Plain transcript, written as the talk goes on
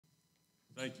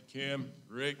Thank you, Kim,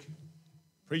 Rick.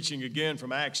 Preaching again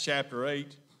from Acts chapter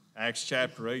 8. Acts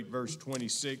chapter 8, verse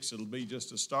 26. It'll be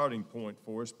just a starting point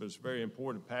for us, but it's a very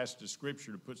important passage of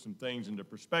Scripture to put some things into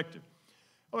perspective.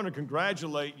 I want to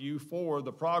congratulate you for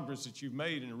the progress that you've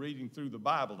made in reading through the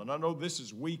Bible. And I know this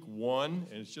is week 1,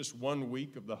 and it's just 1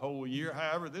 week of the whole year.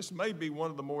 However, this may be one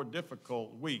of the more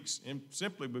difficult weeks, and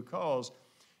simply because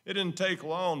it didn't take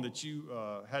long that you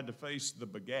had to face the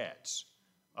begats.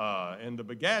 And the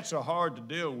begats are hard to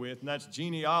deal with, and that's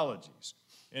genealogies.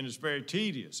 And it's very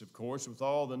tedious, of course, with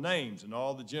all the names and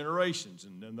all the generations,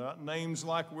 and they're not names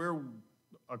like we're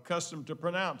accustomed to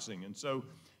pronouncing. And so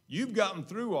you've gotten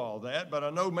through all that, but I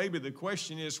know maybe the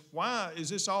question is, why is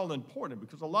this all important?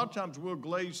 Because a lot of times we'll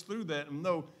glaze through that, and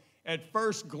though at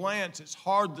first glance it's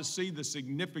hard to see the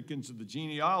significance of the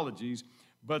genealogies,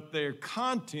 but their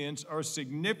contents are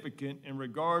significant in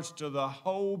regards to the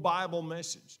whole Bible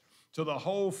message, to the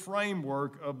whole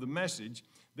framework of the message.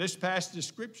 This passage of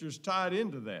Scripture is tied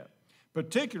into that,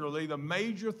 particularly the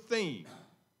major theme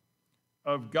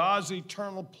of God's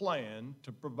eternal plan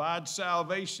to provide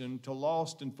salvation to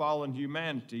lost and fallen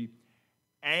humanity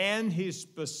and His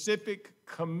specific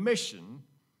commission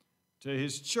to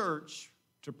His church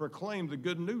to proclaim the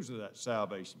good news of that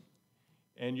salvation.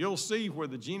 And you'll see where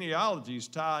the genealogies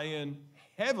tie in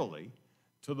heavily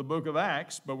to the book of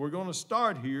Acts, but we're going to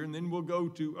start here, and then we'll go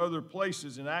to other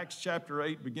places in Acts chapter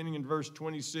 8, beginning in verse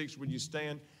 26. Would you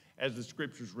stand as the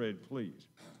Scriptures read, please?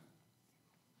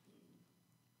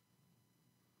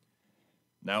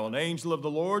 Now an angel of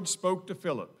the Lord spoke to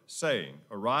Philip, saying,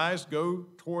 Arise, go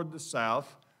toward the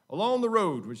south, along the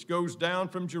road which goes down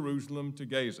from Jerusalem to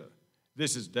Gaza.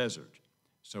 This is desert.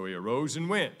 So he arose and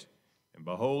went, and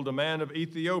behold, a man of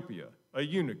Ethiopia, a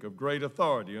eunuch of great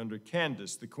authority under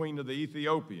Candace, the queen of the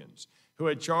Ethiopians, who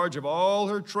had charge of all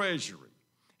her treasury,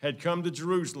 had come to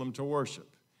Jerusalem to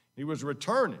worship. He was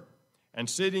returning, and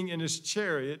sitting in his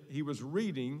chariot, he was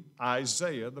reading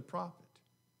Isaiah the prophet.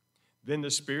 Then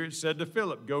the Spirit said to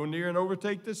Philip, Go near and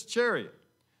overtake this chariot.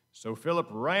 So Philip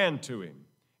ran to him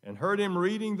and heard him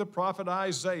reading the prophet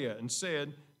Isaiah and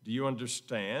said, Do you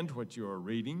understand what you are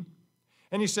reading?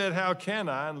 And he said, How can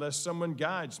I unless someone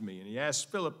guides me? And he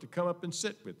asked Philip to come up and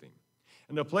sit with him.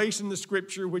 And the place in the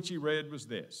Scripture which he read was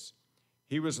this: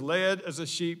 He was led as a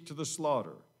sheep to the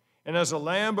slaughter, and as a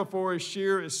lamb before his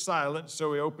shearer is silent,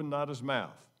 so he opened not his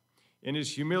mouth. In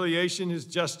his humiliation his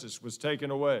justice was taken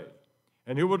away.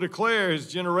 And who will declare his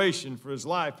generation, for his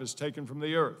life is taken from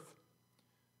the earth?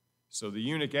 So the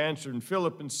eunuch answered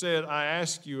Philip and said, I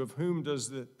ask you, of whom does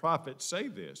the prophet say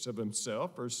this, of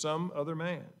himself or some other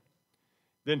man?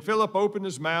 Then Philip opened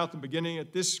his mouth and, beginning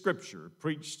at this scripture,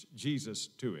 preached Jesus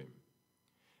to him.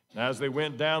 Now as they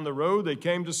went down the road, they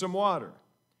came to some water.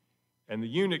 And the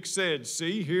eunuch said,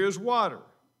 See, here's water.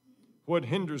 What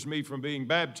hinders me from being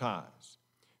baptized?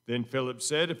 Then Philip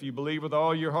said, If you believe with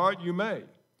all your heart, you may.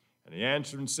 And he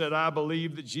answered and said, I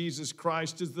believe that Jesus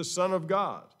Christ is the Son of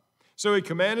God. So he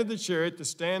commanded the chariot to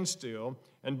stand still,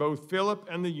 and both Philip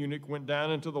and the eunuch went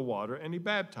down into the water, and he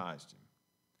baptized him.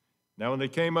 Now when they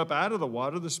came up out of the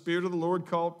water, the Spirit of the Lord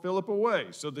called Philip away,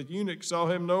 so that the eunuch saw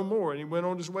him no more, and he went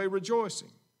on his way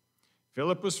rejoicing.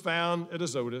 Philip was found at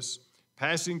Azotus.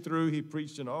 Passing through, he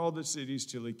preached in all the cities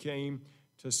till he came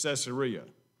to Caesarea.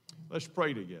 Let's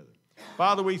pray together.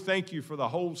 Father, we thank you for the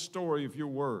whole story of your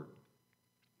word.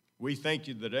 We thank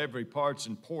you that every part's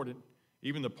important,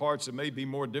 even the parts that may be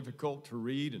more difficult to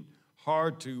read and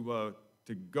hard to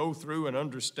go through and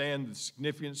understand the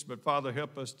significance. But Father,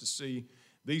 help us to see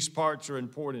these parts are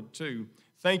important too.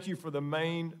 Thank you for the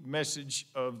main message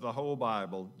of the whole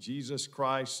Bible, Jesus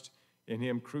Christ and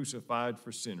Him crucified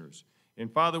for sinners.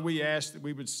 And Father, we ask that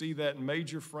we would see that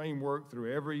major framework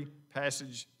through every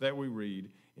passage that we read.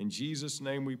 In Jesus'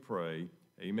 name we pray,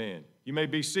 amen. You may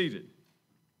be seated.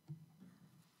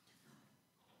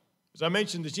 As I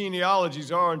mentioned, the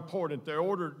genealogies are important.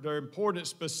 They're important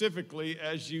specifically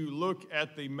as you look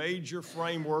at the major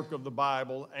framework of the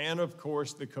Bible and, of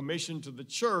course, the commission to the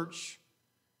church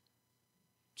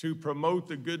to promote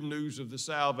the good news of the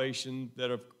salvation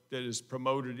that is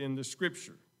promoted in the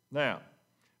Scripture. Now,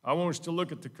 I want us to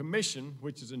look at the commission,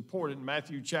 which is important.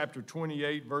 Matthew chapter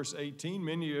 28, verse 18.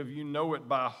 Many of you know it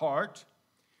by heart,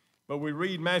 but we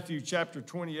read Matthew chapter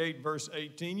 28, verse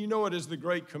 18. You know it as the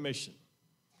Great Commission.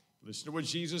 Listen to what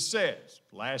Jesus says.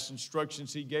 Last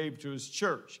instructions he gave to his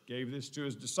church, gave this to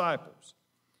his disciples.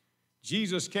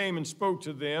 Jesus came and spoke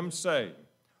to them, saying,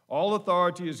 All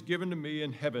authority is given to me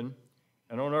in heaven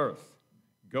and on earth.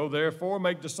 Go therefore,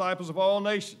 make disciples of all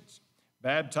nations,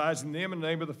 baptizing them in the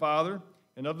name of the Father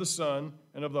and of the Son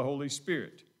and of the Holy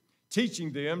Spirit,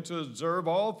 teaching them to observe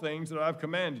all things that I've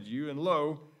commanded you, and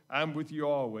lo, I'm with you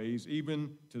always,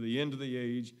 even to the end of the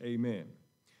age. Amen.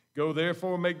 Go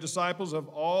therefore, make disciples of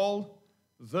all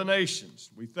the nations.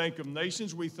 We think of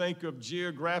nations, we think of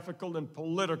geographical and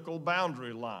political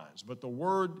boundary lines, but the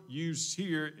word used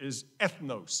here is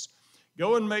ethnos.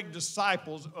 Go and make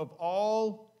disciples of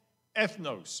all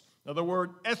ethnos. Now, the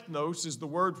word ethnos is the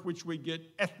word which we get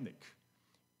ethnic.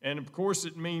 And, of course,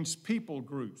 it means people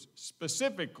groups.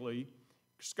 Specifically,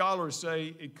 scholars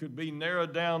say it could be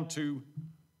narrowed down to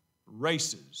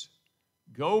races.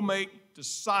 Go make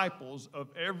disciples of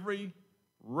every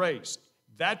race.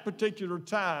 That particular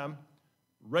time,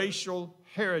 racial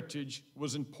heritage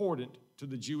was important to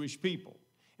the Jewish people.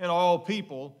 And all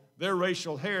people, their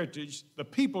racial heritage, the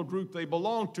people group they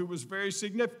belonged to was very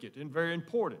significant and very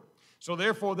important. So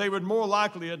therefore, they would more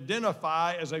likely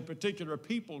identify as a particular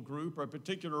people group or a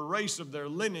particular race of their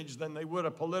lineage than they would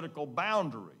a political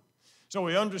boundary. So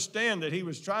we understand that he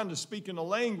was trying to speak in a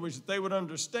language that they would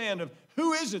understand of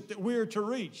who is it that we're to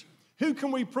reach? Who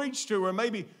can we preach to? Or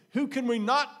maybe who can we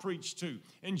not preach to?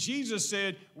 And Jesus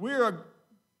said, we're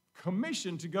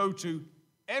commissioned to go to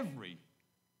every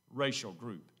racial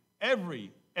group,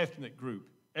 every ethnic group,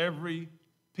 every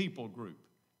people group.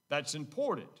 That's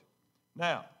important.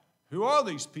 Now, who are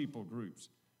these people groups?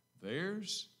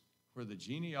 There's where the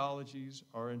genealogies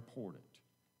are important.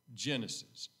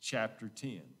 Genesis chapter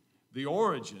 10, the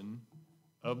origin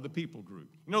of the people group.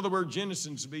 You know, the word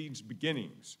Genesis means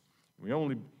beginnings. We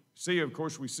only see, of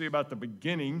course, we see about the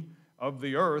beginning of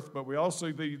the earth, but we also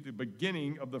see the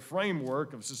beginning of the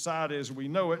framework of society as we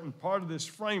know it. And part of this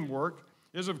framework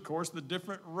is, of course, the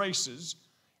different races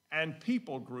and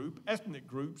people group, ethnic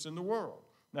groups in the world.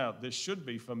 Now, this should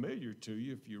be familiar to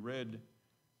you if you read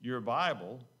your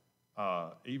Bible,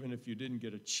 even if you didn't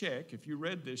get a check. If you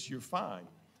read this, you're fine.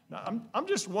 Now, I'm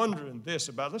just wondering this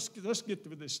about, let's get to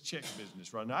this check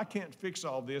business right now. I can't fix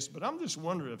all this, but I'm just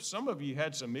wondering if some of you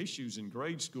had some issues in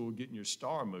grade school getting your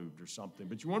star moved or something,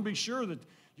 but you want to be sure that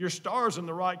your star's in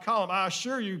the right column. I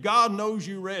assure you, God knows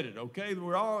you read it, okay?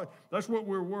 That's what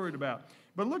we're worried about.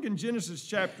 But look in Genesis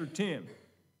chapter 10.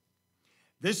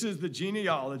 This is the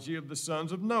genealogy of the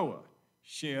sons of Noah,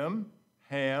 Shem,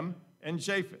 Ham, and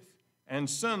Japheth. And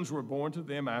sons were born to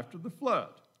them after the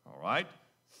flood. All right?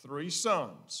 3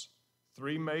 sons,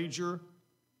 3 major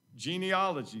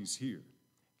genealogies here.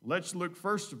 Let's look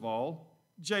first of all,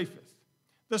 Japheth.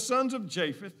 The sons of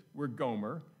Japheth were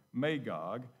Gomer,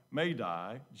 Magog,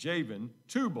 Madai, Javan,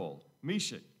 Tubal,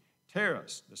 Meshach,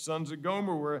 Teras. The sons of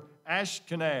Gomer were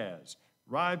Ashkenaz,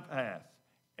 Riphath,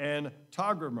 and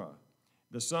Togarmah.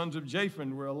 The sons of Japheth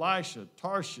were Elisha,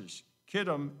 Tarshish,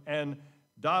 Kittim, and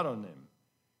Dodanim.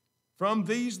 From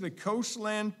these, the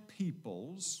coastland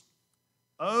peoples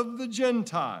of the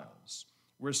Gentiles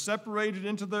were separated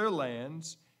into their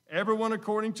lands, everyone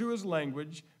according to his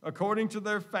language, according to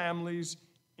their families,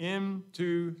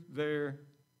 into their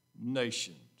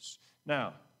nations.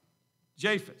 Now,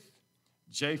 Japheth.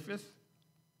 Japheth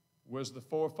was the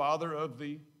forefather of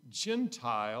the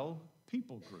Gentile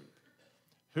people group.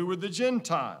 Who were the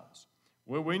Gentiles?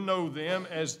 Well, we know them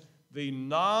as the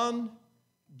non-Jewish,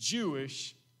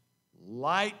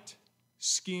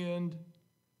 light-skinned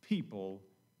people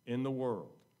in the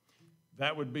world.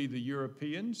 That would be the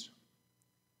Europeans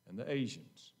and the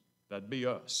Asians. That'd be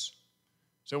us.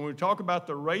 So when we talk about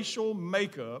the racial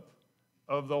makeup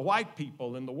of the white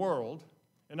people in the world,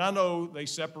 and I know they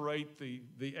separate the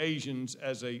Asians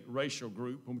as a racial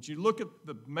group. But when you look at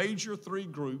the major 3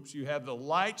 groups, you have the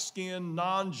light-skinned,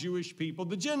 non-Jewish people,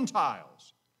 the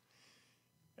Gentiles.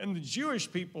 And the Jewish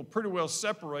people pretty well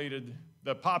separated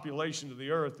the population of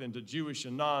the earth into Jewish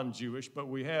and non-Jewish, but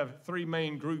we have 3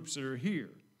 main groups that are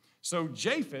here. So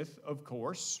Japheth, of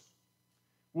course,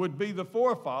 would be the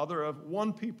forefather of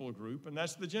one people group, and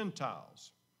that's the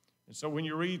Gentiles. And so when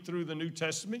you read through the New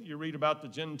Testament, you read about the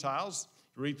Gentiles.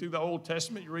 You read through the Old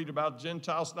Testament, you read about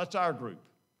Gentiles. That's our group.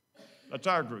 That's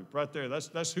our group right there.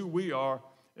 That's who we are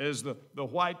as the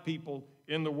white people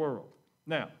in the world.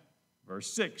 Now,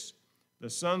 verse 6, the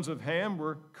sons of Ham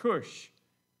were Cush,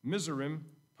 Mizraim,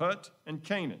 Put, and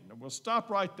Canaan. Now, we'll stop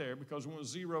right there because we want to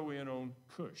zero in on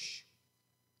Cush.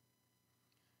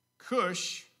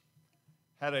 Cush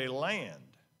had a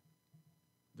land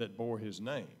that bore his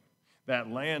name.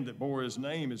 That land that bore his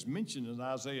name is mentioned in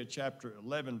Isaiah chapter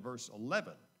 11, verse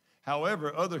 11.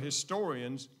 However, other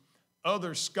historians,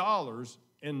 other scholars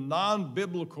in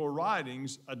non-biblical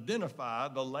writings identify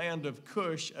the land of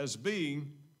Cush as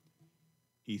being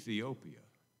Ethiopia.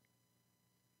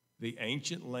 The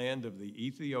ancient land of the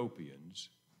Ethiopians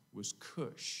was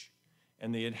Cush,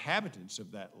 and the inhabitants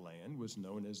of that land was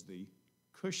known as the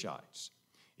Cushites.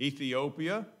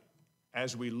 Ethiopia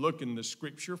as we look in the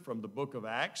scripture from the book of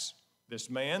Acts, this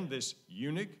man, this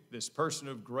eunuch, this person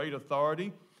of great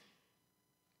authority,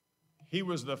 he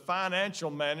was the financial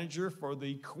manager for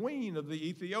the queen of the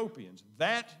Ethiopians.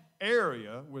 That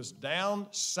area was down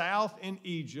south in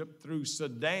Egypt through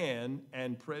Sudan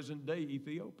and present-day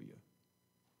Ethiopia.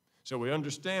 So we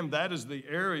understand that is the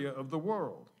area of the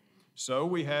world. So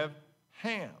we have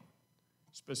Ham,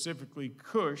 specifically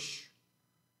Cush,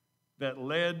 that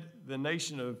led the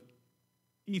nation of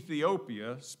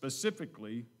Ethiopia,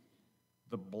 specifically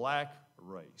the black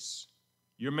race.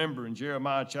 You remember in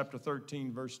Jeremiah chapter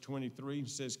 13, verse 23, it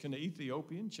says, can an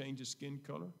Ethiopian change his skin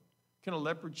color? Can a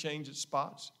leopard change its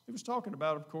spots? It was talking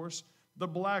about, of course, the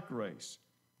black race.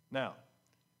 Now,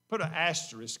 put an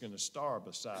asterisk and a star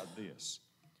beside this.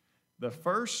 The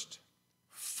first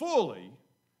fully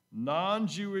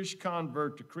non-Jewish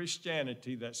convert to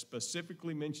Christianity that's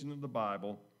specifically mentioned in the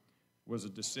Bible was a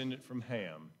descendant from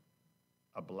Ham,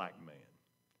 a black man.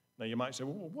 Now you might say,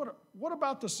 well, what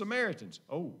about the Samaritans?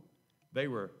 Oh, they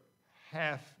were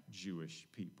half Jewish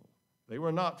people. They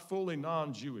were not fully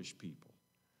non-Jewish people.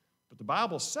 But the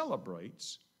Bible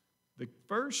celebrates the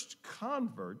first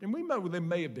convert, and we know there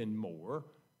may have been more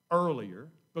earlier,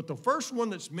 but the first one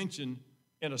that's mentioned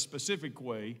in a specific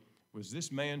way was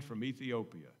this man from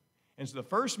Ethiopia. And so the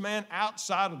first man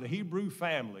outside of the Hebrew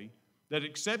family that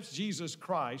accepts Jesus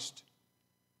Christ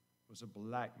was a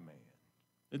black man.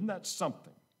 Isn't that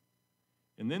something?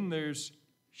 And then there's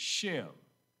Shem.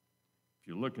 If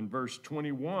you look in verse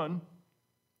 21,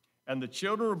 and the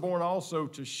children were born also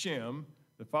to Shem,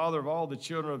 the father of all the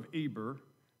children of Eber,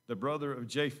 the brother of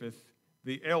Japheth,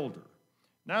 the elder.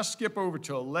 Now skip over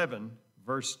to 11,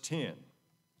 verse 10.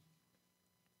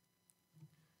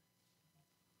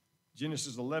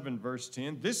 Genesis 11, verse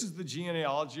 10. This is the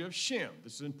genealogy of Shem.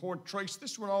 This is important. Trace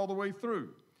this one all the way through.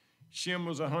 Shem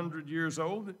was 100 years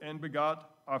old and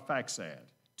begot Arphaxad,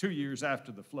 2 years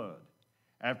after the flood.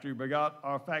 After he begot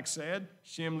Arphaxad,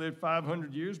 Shem lived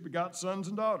 500 years, begot sons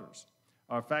and daughters.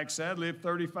 Arphaxad lived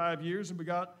 35 years and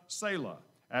begot Salah.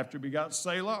 After he begot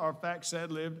Salah, Arphaxad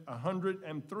lived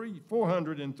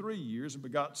 403 years and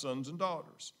begot sons and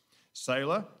daughters.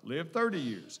 Salah lived 30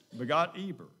 years and begot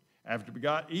Eber. After he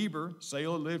begot Eber,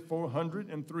 Salah lived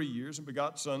 403 years and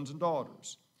begot sons and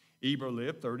daughters. Eber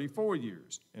lived 34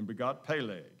 years and begot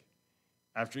Peleg.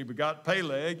 After he begot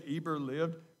Peleg, Eber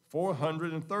lived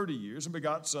 430 years and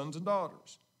begot sons and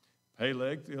daughters.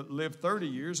 Peleg lived 30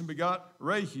 years and begot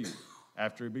Rehu.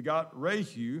 After he begot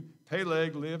Rehu,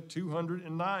 Peleg lived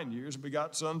 209 years and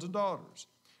begot sons and daughters.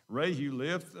 Rehu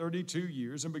lived 32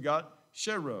 years and begot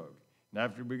Sherug. And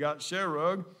after he begot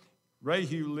Sherug,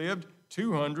 Rehu lived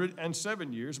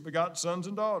 207 years and begot sons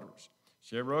and daughters.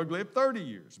 Sherug lived 30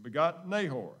 years and begot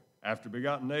Nahor. After he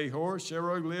begot Nahor,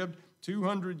 Sherug lived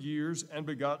 200 years and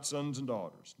begot sons and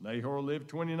daughters. Nahor lived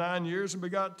 29 years and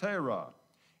begot Terah.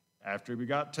 After he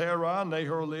begot Terah,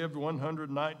 Nahor lived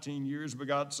 119 years and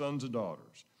begot sons and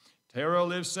daughters. Terah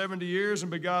lived 70 years and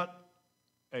begot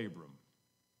Abram.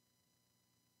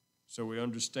 So we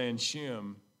understand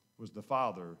Shem was the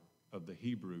father of the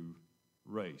Hebrew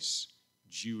race,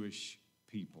 Jewish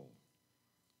people.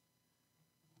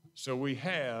 So we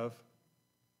have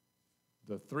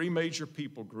the three major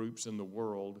people groups in the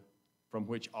world from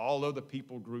which all other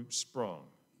people groups sprung.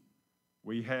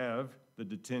 We have the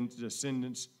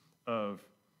descendants of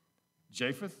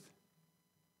Japheth,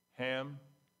 Ham,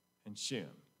 and Shem.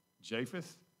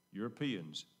 Japheth,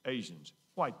 Europeans, Asians,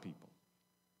 white people.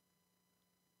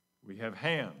 We have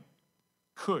Ham,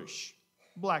 Cush,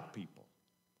 black people.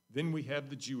 Then we have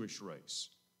the Jewish race.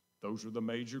 Those are the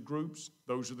major groups.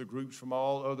 Those are the groups from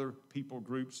all other people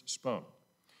groups spun.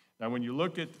 Now, when you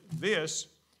look at this,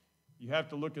 you have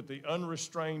to look at the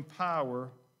unrestrained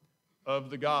power of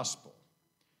the gospel.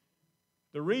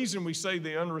 The reason we say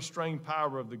the unrestrained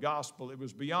power of the gospel, it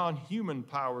was beyond human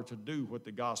power to do what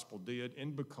the gospel did,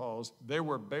 and because there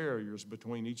were barriers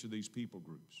between each of these people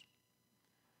groups.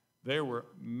 There were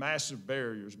massive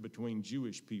barriers between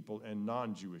Jewish people and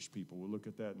non-Jewish people. We'll look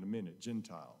at that in a minute,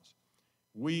 Gentiles.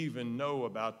 We even know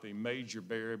about the major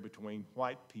barrier between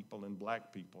white people and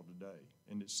black people today,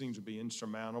 and it seems to be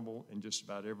insurmountable in just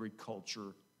about every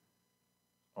culture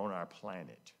on our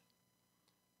planet.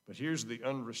 But here's the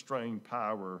unrestrained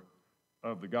power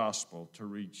of the gospel to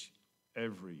reach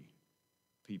every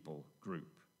people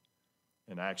group.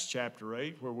 In Acts chapter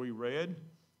 8, where we read,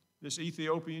 this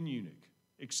Ethiopian eunuch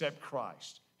accepted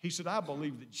Christ. He said, I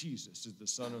believe that Jesus is the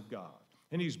Son of God.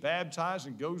 And he's baptized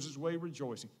and goes his way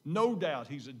rejoicing. No doubt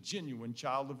he's a genuine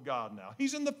child of God now.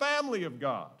 He's in the family of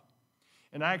God.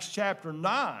 In Acts chapter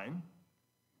 9,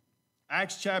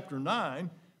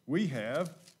 we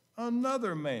have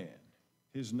another man.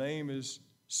 His name is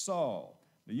Saul.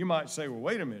 Now you might say, well,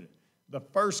 wait a minute. The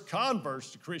first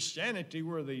converts to Christianity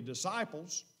were the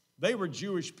disciples. They were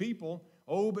Jewish people.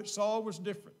 Oh, but Saul was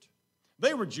different.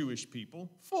 They were Jewish people,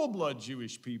 full-blood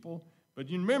Jewish people. But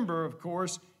you remember, of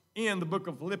course, in the book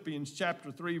of Philippians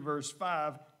chapter 3, verse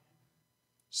 5,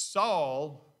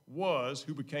 Saul was,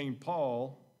 who became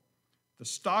Paul, the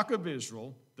stock of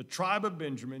Israel, the tribe of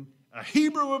Benjamin, a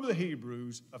Hebrew of the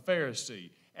Hebrews, a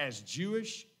Pharisee, as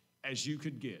Jewish as you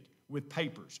could get, with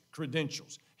papers,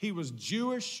 credentials. He was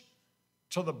Jewish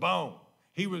to the bone.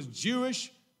 He was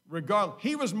Jewish regardless.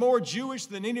 He was more Jewish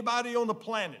than anybody on the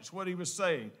planet, is what he was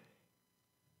saying.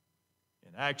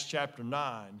 In Acts chapter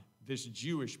 9, this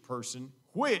Jewish person,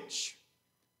 which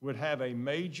would have a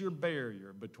major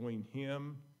barrier between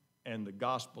him and the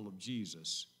gospel of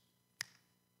Jesus,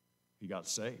 he got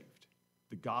saved.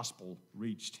 The gospel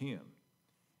reached him.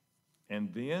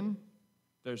 And then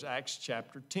there's Acts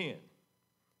chapter 10.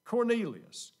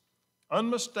 Cornelius,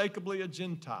 unmistakably a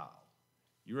Gentile.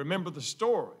 You remember the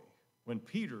story when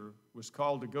Peter was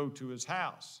called to go to his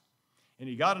house. And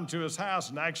he got into his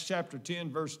house in Acts chapter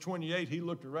 10, verse 28. He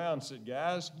looked around and said,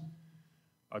 guys,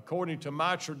 according to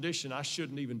my tradition, I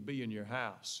shouldn't even be in your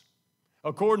house.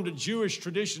 According to Jewish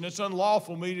tradition, it's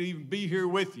unlawful for me to even be here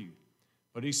with you.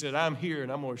 But he said, I'm here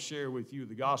and I'm going to share with you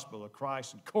the gospel of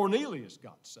Christ. And Cornelius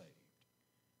got saved.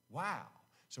 Wow.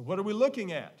 So what are we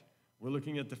looking at? We're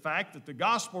looking at the fact that the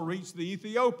gospel reached the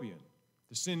Ethiopian,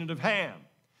 descendant of Ham.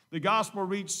 The gospel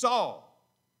reached Saul,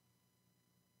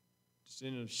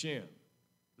 descendant of Shem.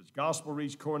 The gospel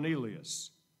reached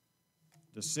Cornelius,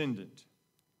 descendant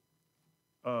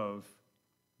of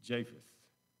Japheth.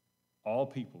 All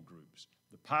people groups.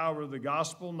 The power of the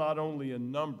gospel, not only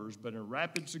in numbers, but in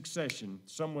rapid succession,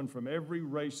 someone from every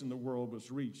race in the world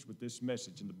was reached with this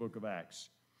message in the book of Acts.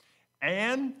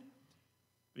 And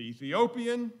the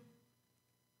Ethiopian,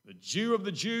 the Jew of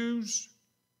the Jews,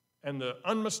 and the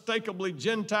unmistakably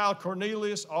Gentile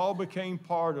Cornelius all became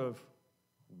part of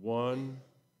one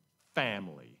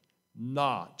family,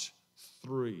 not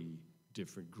three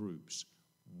different groups.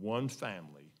 One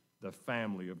family, the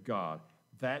family of God.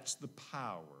 That's the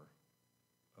power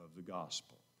of the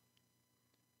gospel.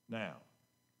 Now,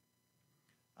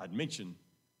 I'd mentioned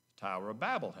the Tower of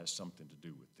Babel has something to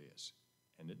do with this,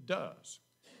 and it does.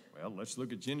 Well, let's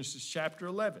look at Genesis chapter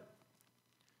 11,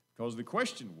 because the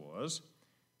question was,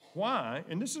 why,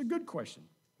 and this is a good question,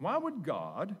 why would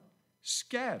God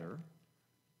scatter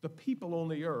the people on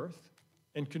the earth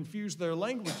and confuse their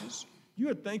languages? You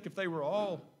would think if they were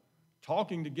all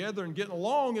talking together and getting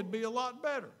along, it'd be a lot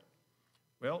better.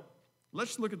 Well,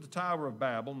 let's look at the Tower of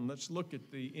Babel, and let's look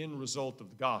at the end result of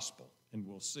the gospel, and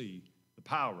we'll see the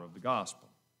power of the gospel.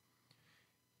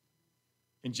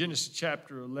 In Genesis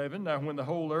chapter 11, now when the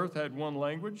whole earth had one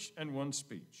language and one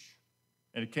speech,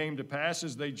 and it came to pass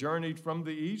as they journeyed from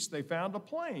the east, they found a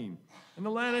plain in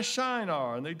the land of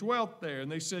Shinar, and they dwelt there,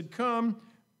 and they said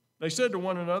to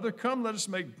one another, come, let us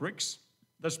make bricks,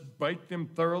 let's bake them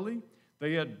thoroughly.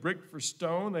 They had brick for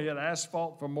stone, they had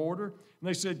asphalt for mortar, and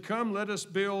they said, come, let us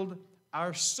build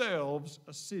ourselves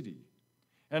a city,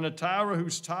 and a tower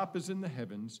whose top is in the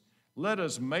heavens. Let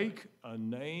us make a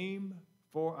name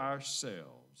for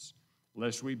ourselves,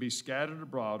 lest we be scattered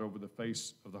abroad over the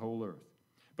face of the whole earth.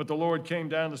 But the Lord came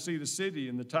down to see the city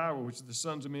and the tower which the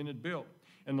sons of men had built.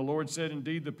 And the Lord said,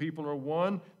 indeed, the people are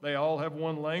one. They all have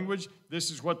one language. This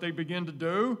is what they begin to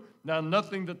do. Now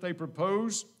nothing that they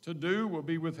propose to do will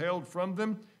be withheld from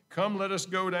them. Come, let us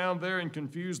go down there and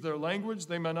confuse their language.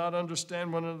 They may not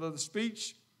understand one another's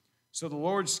speech. So the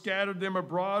Lord scattered them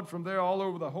abroad from there all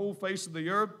over the whole face of the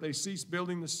earth. They ceased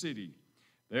building the city.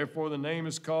 Therefore the name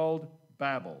is called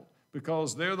Babel,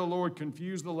 because there the Lord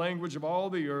confused the language of all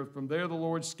the earth. From there the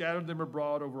Lord scattered them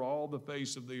abroad over all the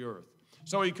face of the earth.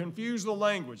 So he confused the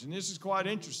language, and this is quite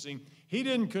interesting. He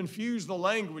didn't confuse the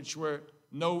language where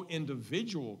no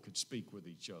individual could speak with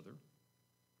each other.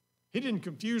 He didn't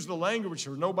confuse the language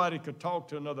where nobody could talk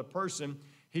to another person.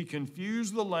 He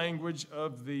confused the language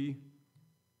of the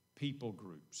people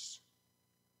groups,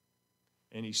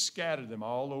 and he scattered them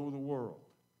all over the world.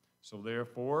 So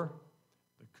therefore,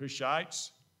 the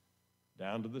Cushites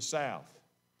down to the south,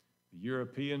 the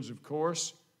Europeans, of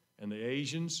course, and the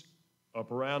Asians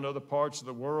up around other parts of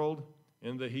the world,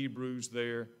 and the Hebrews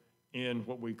there in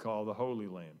what we call the Holy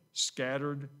Land.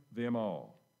 Scattered them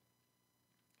all.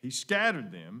 He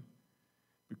scattered them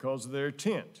because of their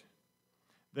intent.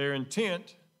 Their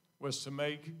intent was to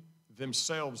make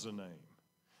themselves a name.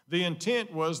 The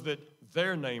intent was that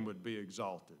their name would be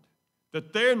exalted,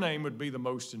 that their name would be the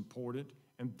most important,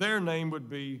 and their name would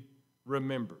be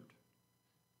remembered.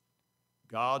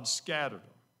 God scattered them.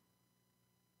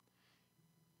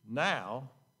 Now,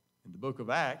 in the book of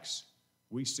Acts,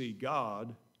 we see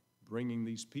God bringing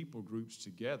these people groups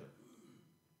together,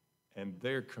 and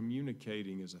they're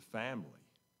communicating as a family.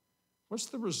 What's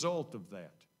the result of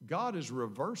that? God is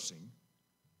reversing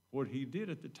what he did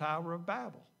at the Tower of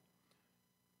Babel.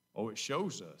 Oh, it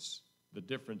shows us the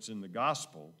difference in the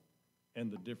gospel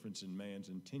and the difference in man's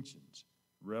intentions.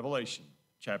 Revelation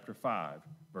chapter 5,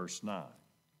 verse 9.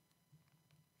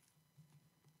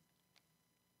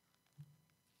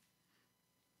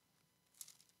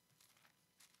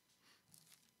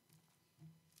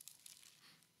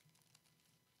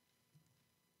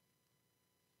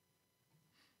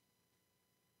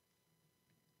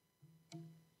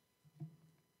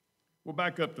 We'll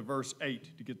back up to verse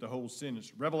 8 to get the whole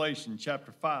sentence. Revelation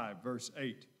chapter 5, verse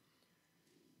 8.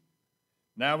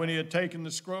 Now when he had taken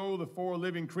the scroll, the 4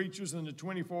 living creatures and the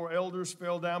 24 elders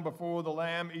fell down before the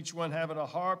Lamb, each one having a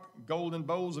harp, golden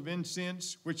bowls of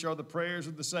incense, which are the prayers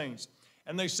of the saints.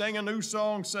 And they sang a new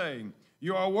song, saying,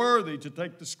 You are worthy to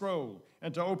take the scroll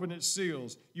and to open its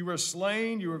seals. You were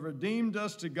slain, you have redeemed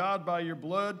us to God by your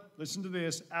blood. Listen to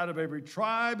this, out of every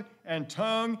tribe and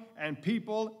tongue and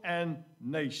people and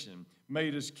nation.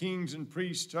 Made us kings and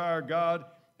priests to our God,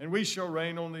 and we shall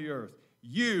reign on the earth.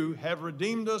 You have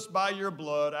redeemed us by your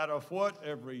blood out of what?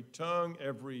 Every tongue,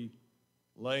 every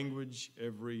language,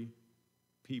 every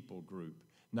people group.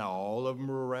 Now all of them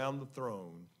were around the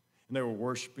throne, and they were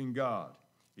worshiping God.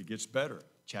 It gets better.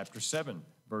 Chapter 7,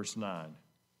 verse 9.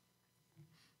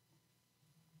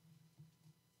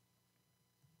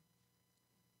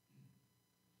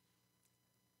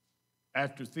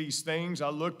 After these things I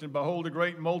looked, and behold, a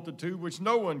great multitude, which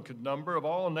no one could number, of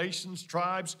all nations,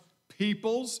 tribes,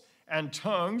 peoples, and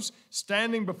tongues,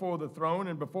 standing before the throne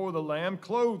and before the Lamb,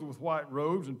 clothed with white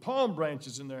robes and palm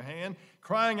branches in their hand,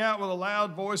 crying out with a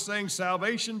loud voice, saying,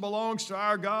 Salvation belongs to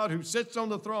our God who sits on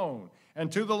the throne and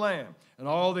to the Lamb. And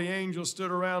all the angels stood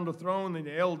around the throne, and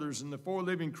the elders and the 4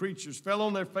 living creatures fell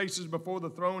on their faces before the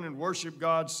throne and worshiped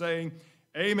God, saying,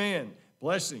 Amen.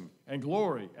 Blessing and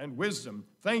glory and wisdom,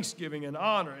 thanksgiving and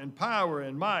honor and power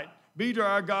and might be to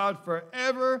our God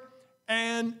forever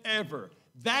and ever.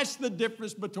 That's the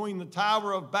difference between the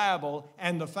Tower of Babel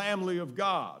and the family of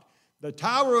God. The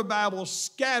Tower of Babel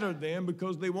scattered them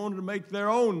because they wanted to make their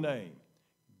own name.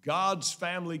 God's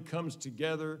family comes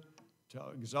together to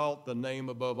exalt the name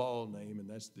above all name, and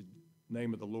that's the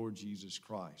name of the Lord Jesus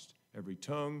Christ. Every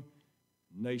tongue,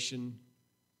 nation,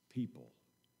 people,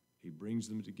 he brings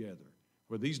them together.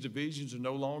 Where these divisions are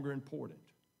no longer important.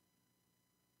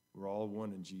 We're all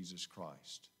one in Jesus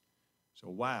Christ. So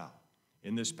wow,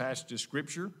 in this passage of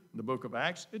Scripture, in the book of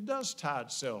Acts, it does tie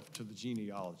itself to the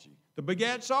genealogy. The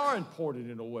begats are important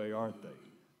in a way, aren't they?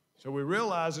 So we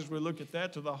realize as we look at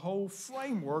that to the whole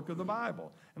framework of the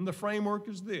Bible. And the framework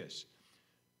is this.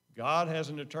 God has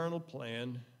an eternal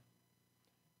plan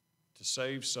to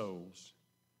save souls.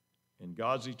 And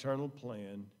God's eternal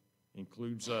plan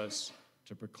includes us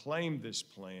to proclaim this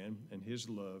plan and his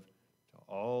love to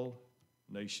all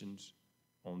nations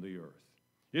on the earth.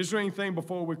 Is there anything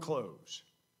before we close?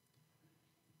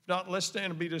 If not, let's stand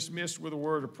and be dismissed with a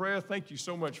word of prayer. Thank you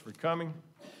so much for coming.